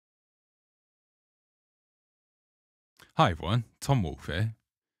Hi everyone, Tom Wolf here.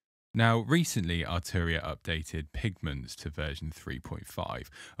 Now, recently Arturia updated Pigments to version 3.5,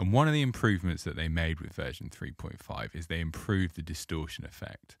 and one of the improvements that they made with version 3.5 is they improved the distortion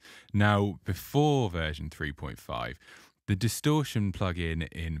effect. Now, before version 3.5, the distortion plugin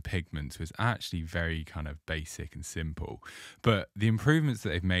in Pigments was actually very kind of basic and simple, but the improvements that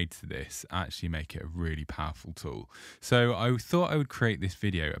they've made to this actually make it a really powerful tool. So I thought I would create this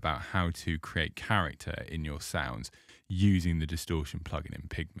video about how to create character in your sounds using the distortion plugin in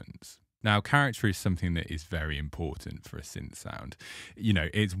Pigments. Now, character is something that is very important for a synth sound. You know,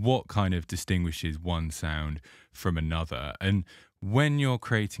 it's what kind of distinguishes one sound from another. And when you're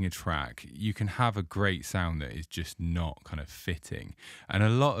creating a track, you can have a great sound that is just not kind of fitting. And a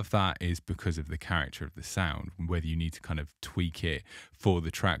lot of that is because of the character of the sound, whether you need to kind of tweak it for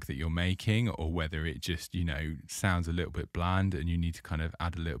the track that you're making, or whether it just, sounds a little bit bland and you need to kind of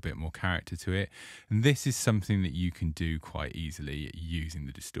add a little bit more character to it. And this is something that you can do quite easily using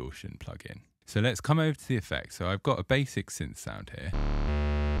the distortion plugin. So let's come over to the effects. So I've got a basic synth sound here.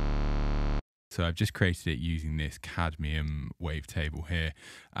 So I've just created it using this cadmium wavetable here,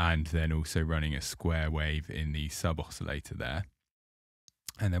 and then also running a square wave in the sub oscillator there.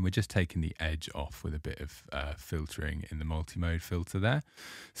 And then we're just taking the edge off with a bit of filtering in the multi-mode filter there.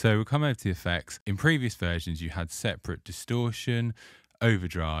 So we'll come over to the effects. In previous versions, you had separate distortion,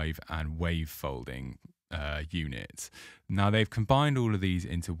 overdrive, and wave folding units. Now they've combined all of these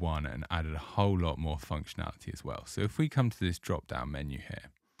into one and added a whole lot more functionality as well. So if we come to this drop-down menu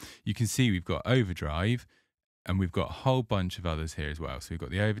here, you can see we've got overdrive, and we've got a whole bunch of others here as well. So we've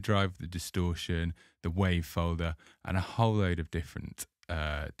got the overdrive, the distortion, the wave folder, and a whole load of different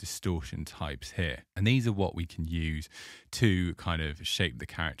distortion types here. And these are what we can use to kind of shape the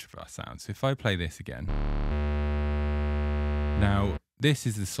character of our sound. So if I play this again, now this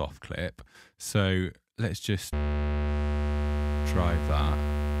is the soft clip. So let's just drive that.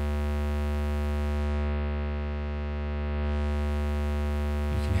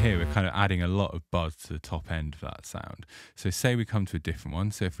 Here we're kind of adding a lot of buzz to the top end of that sound. So say we come to a different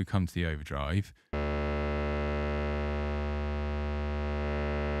one. So if we come to the overdrive,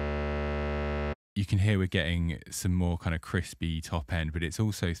 you can hear we're getting some more kind of crispy top end, but it's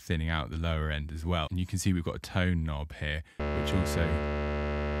also thinning out the lower end as well. And you can see we've got a tone knob here, which also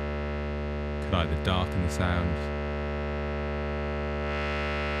could either darken the sound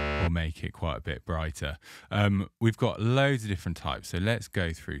or make it quite a bit brighter. We've got loads of different types, so let's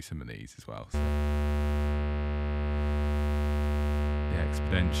go through some of these as well. So, the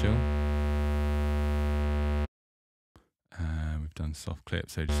exponential. We've done soft clip,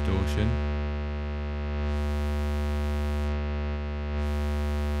 so distortion.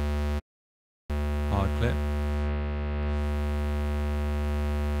 Hard clip.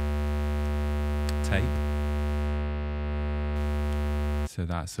 Tape. So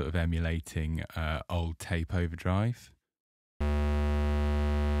that's sort of emulating old tape overdrive.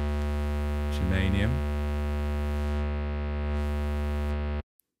 Germanium.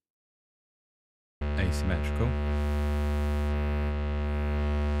 Asymmetrical.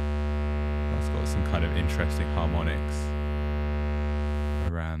 That's got some kind of interesting harmonics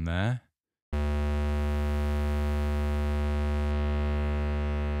around there.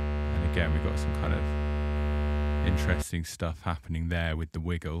 And again, we've got some kind of interesting stuff happening there with the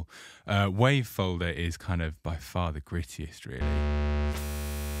wiggle. Wave folder is kind of by far the grittiest, really.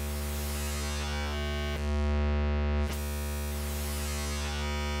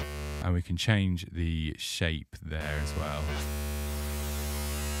 And we can change the shape there as well.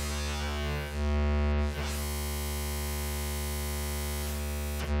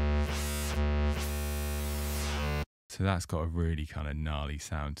 So that's got a really kind of gnarly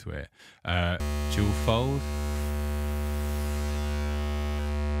sound to it. Dual fold.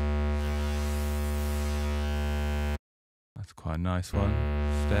 That's quite a nice one.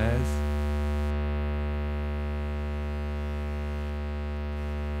 Stairs.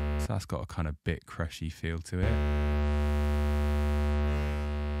 So that's got a kind of bit crushy feel to it.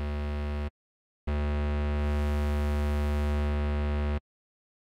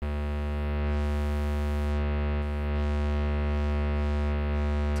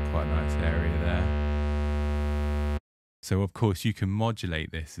 It's quite a nice area there. So of course you can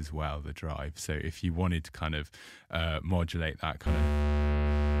modulate this as well, the drive. So if you wanted to kind of modulate that kind of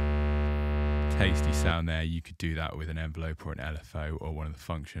tasty sound there, you could do that with an envelope or an LFO or one of the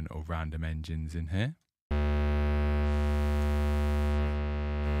function or random engines in here.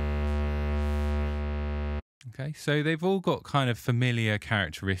 Okay, so they've all got kind of familiar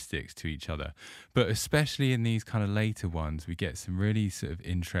characteristics to each other, but especially in these kind of later ones, we get some really sort of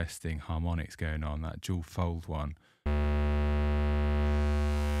interesting harmonics going on, that dual fold one.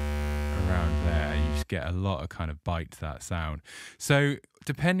 around there. You just get a lot of kind of bite to that sound. So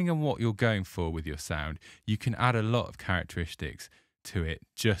depending on what you're going for with your sound, you can add a lot of characteristics to it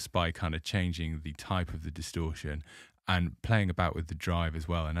just by kind of changing the type of the distortion and playing about with the drive as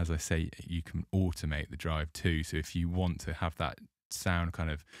well. And as I say, you can automate the drive too. So if you want to have that sound kind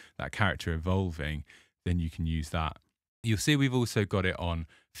of that character evolving, then you can use that. You'll see we've also got it on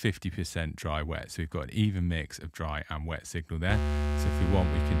 50% dry wet. So we've got an even mix of dry and wet signal there. So if we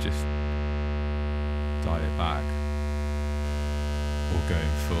want, we can just dial it back or go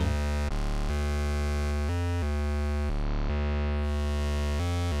in full.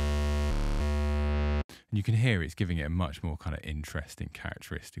 And you can hear it's giving it a much more kind of interesting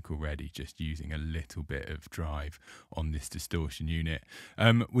characteristic already, just using a little bit of drive on this distortion unit.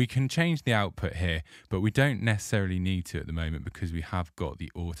 We can change the output here, but we don't necessarily need to at the moment because we have got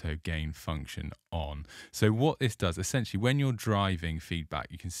the auto gain function on. So what this does, essentially, when you're driving feedback,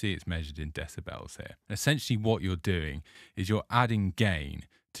 you can see it's measured in decibels here. Essentially what you're doing is you're adding gain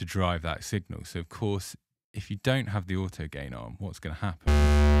to drive that signal. So of course, if you don't have the auto gain on, what's going to happen?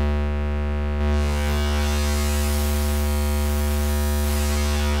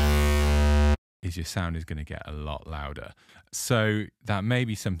 Is your sound is going to get a lot louder. So that may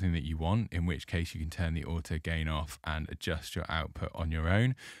be something that you want, in which case you can turn the auto gain off and adjust your output on your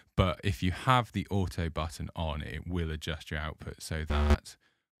own. But if you have the auto button on, it will adjust your output so that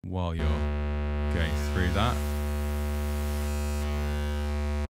while you're going through that,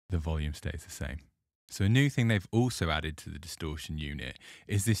 the volume stays the same. So a new thing they've also added to the distortion unit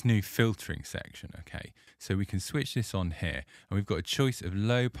is this new filtering section, okay? So we can switch this on here, and we've got a choice of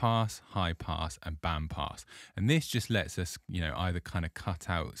low pass, high pass, and band pass. And this just lets us, either kind of cut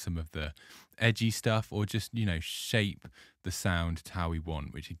out some of the edgy stuff or just, shape the sound to how we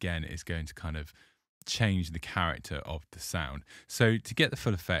want, which again is going to kind of change the character of the sound. So to get the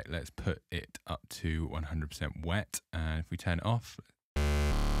full effect, let's put it up to 100% wet. And if we turn it off,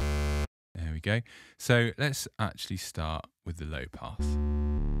 there we go. So let's actually start with the low pass.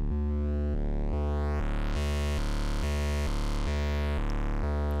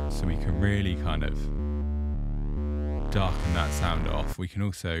 So we can really kind of darken that sound off. We can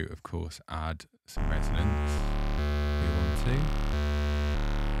also, of course, add some resonance if we want to.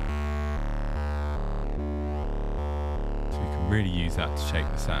 So we can really use that to shape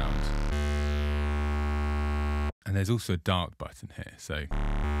the sound. And there's also a dark button here. So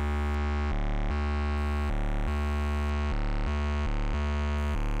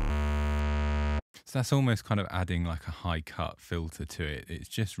that's almost kind of adding like a high cut filter to it. It's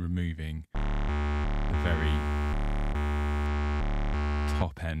just removing the very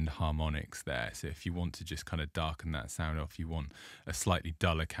top end harmonics there. So if you want to just kind of darken that sound off, you want a slightly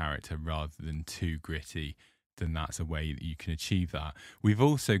duller character rather than too gritty, then that's a way that you can achieve that. We've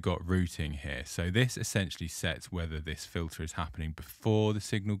also got routing here. So this essentially sets whether this filter is happening before the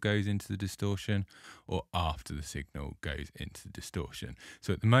signal goes into the distortion or after the signal goes into the distortion.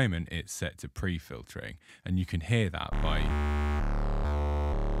 So at the moment it's set to pre-filtering, and you can hear that by,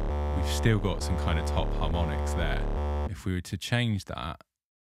 we've still got some kind of top harmonics there. If we were to change that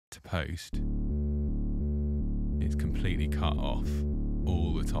to post, it's completely cut off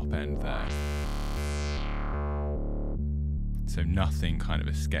all the top end there. So nothing kind of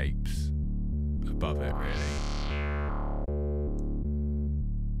escapes above it, really.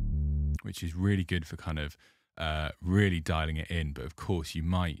 Which is really good for kind of really dialing it in. But of course, you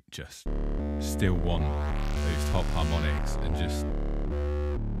might just still want those top harmonics and just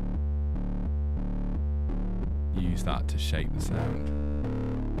use that to shape the sound.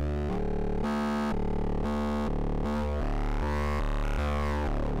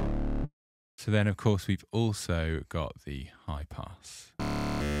 So then, of course, we've also got the high pass.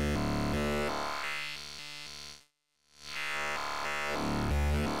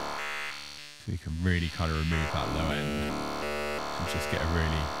 So you can really kind of remove that low end and just get a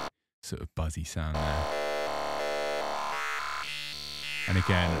really sort of buzzy sound there. And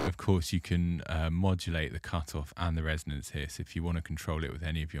again, of course, you can modulate the cutoff and the resonance here. So if you want to control it with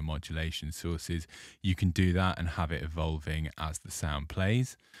any of your modulation sources, you can do that and have it evolving as the sound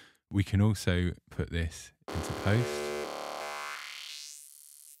plays. We can also put this into post.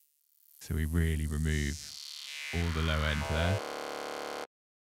 So we really remove all the low end there.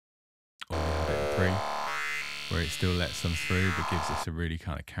 Or we have it in pre, where it still lets some through, but gives us a really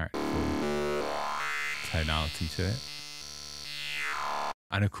kind of characterful tonality to it.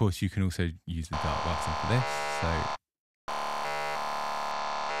 And of course, you can also use the dark button for this. So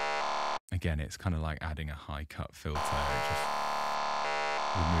again, it's kind of like adding a high cut filter. It just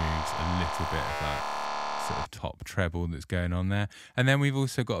removes a little bit of that sort of top treble that's going on there. And then we've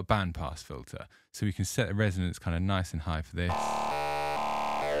also got a bandpass filter. So we can set the resonance kind of nice and high for this.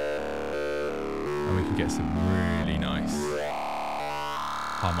 And we can get some really nice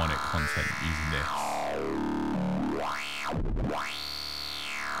harmonic content using this.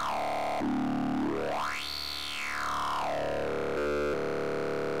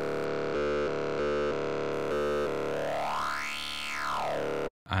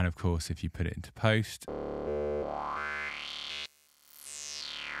 And of course, if you put it into post,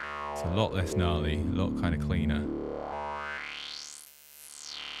 it's a lot less gnarly, a lot kind of cleaner.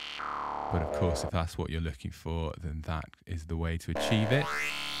 But of course, if that's what you're looking for, then that is the way to achieve it.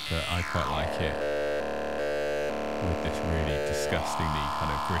 But I quite like it with this really disgustingly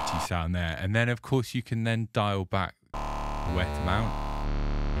kind of gritty sound there. And then of course you can then dial back the wet amount.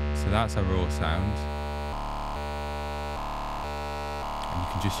 So that's a raw sound. And you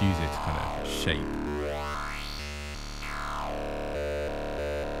can just use it to kind of shape.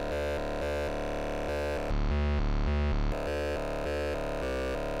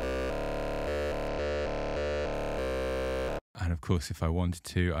 And of course, if I wanted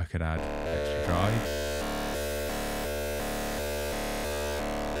to, I could add extra drive.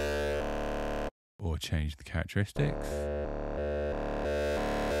 Or change the characteristics.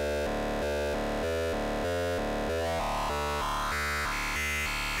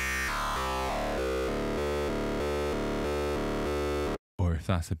 Or if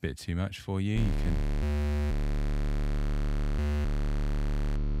that's a bit too much for you, you can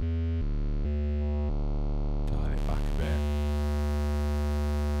dial it back a bit.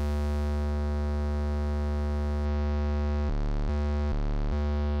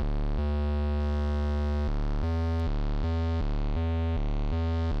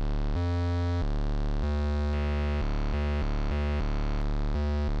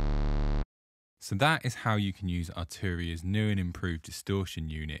 So that is how you can use Arturia's new and improved distortion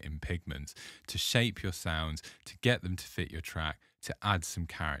unit in Pigments to shape your sounds, to get them to fit your track, to add some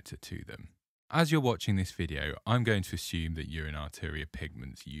character to them. As you're watching this video, I'm going to assume that you're an Arturia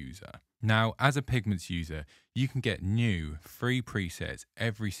Pigments user. Now, as a Pigments user, you can get new free presets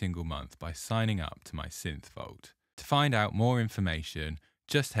every single month by signing up to my Synth Vault. To find out more information,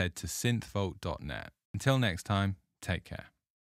 just head to synthvault.net. Until next time, take care.